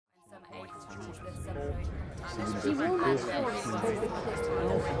She will not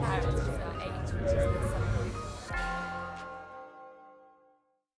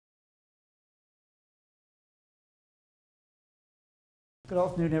Good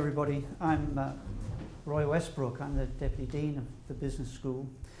afternoon, everybody. I'm Roy Westbrook. I'm the Deputy Dean of the Business School.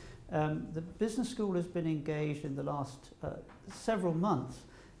 The Business School has been engaged in the last several months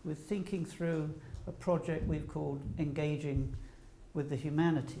with thinking through a project we've called Engaging with the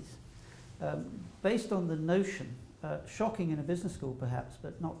Humanities. Based on the notion, shocking in a business school perhaps,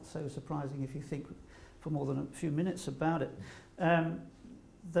 but not so surprising if you think for more than a few minutes about it,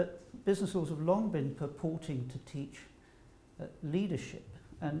 that business schools have long been purporting to teach leadership,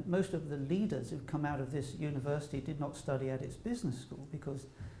 and most of the leaders who've come out of this university did not study at its business school because,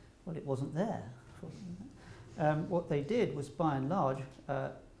 well, it wasn't there for them. What they did was, by and large,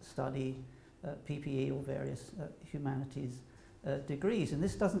 study PPE or various humanities degrees, and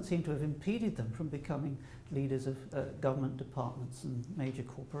this doesn't seem to have impeded them from becoming leaders of government departments and major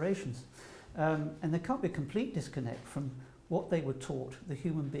corporations. And there can't be a complete disconnect from what they were taught, the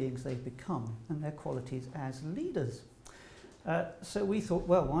human beings they've become, and their qualities as leaders. So we thought,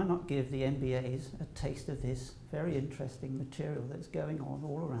 well, why not give the MBAs a taste of this very interesting material that's going on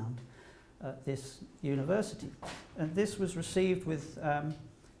all around this university. And this was received with,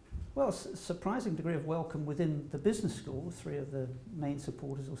 surprising degree of welcome within the business school. Three of the main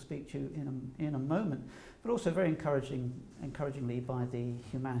supporters will speak to you in a moment, but also very encouragingly by the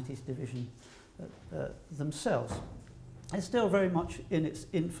humanities division themselves. It's still very much in its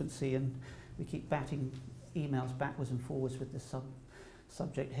infancy, and we keep batting emails backwards and forwards with the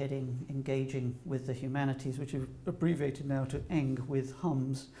subject heading Engaging with the Humanities, which is abbreviated now to ENG with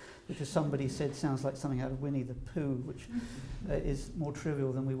HUMS, which, as somebody said, sounds like something out of Winnie the Pooh, which is more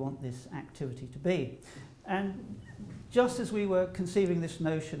trivial than we want this activity to be. And just as we were conceiving this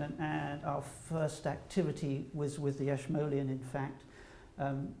notion, and our first activity was with the Ashmolean, in fact,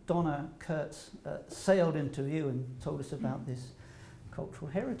 Donna Kurtz sailed into view and told us about this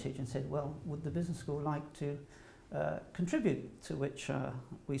cultural heritage and said, well, would the business school like to contribute? To which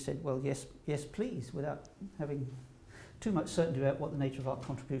we said, well, yes please, without having too much certainty about what the nature of our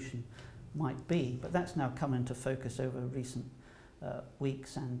contribution might be. But that's now come into focus over recent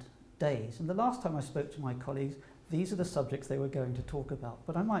weeks and days. And the last time I spoke to my colleagues, these are the subjects they were going to talk about.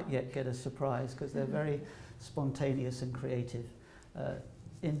 But I might yet get a surprise because they're very spontaneous and creative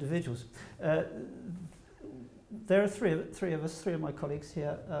individuals. There are three of us, three of my colleagues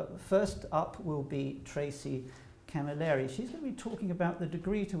here. First up will be Tracy Camilleri. She's going to be talking about the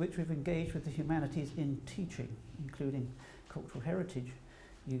degree to which we've engaged with the humanities in teaching, including cultural heritage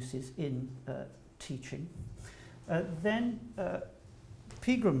uses in teaching. Then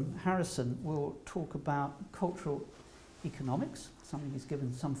Pegram Harrison will talk about cultural economics, something he's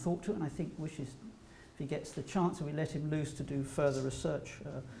given some thought to, and I think wishes, if he gets the chance and we let him loose, to do further research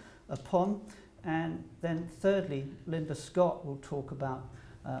upon. And then thirdly, Linda Scott will talk about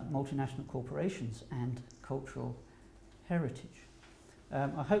multinational corporations and cultural heritage.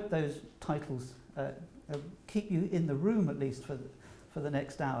 I hope those titles keep you in the room at least for the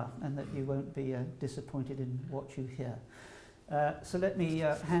next hour, and that you won't be disappointed in what you hear. So let me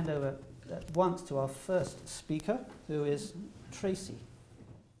hand over at once to our first speaker, who is Tracy.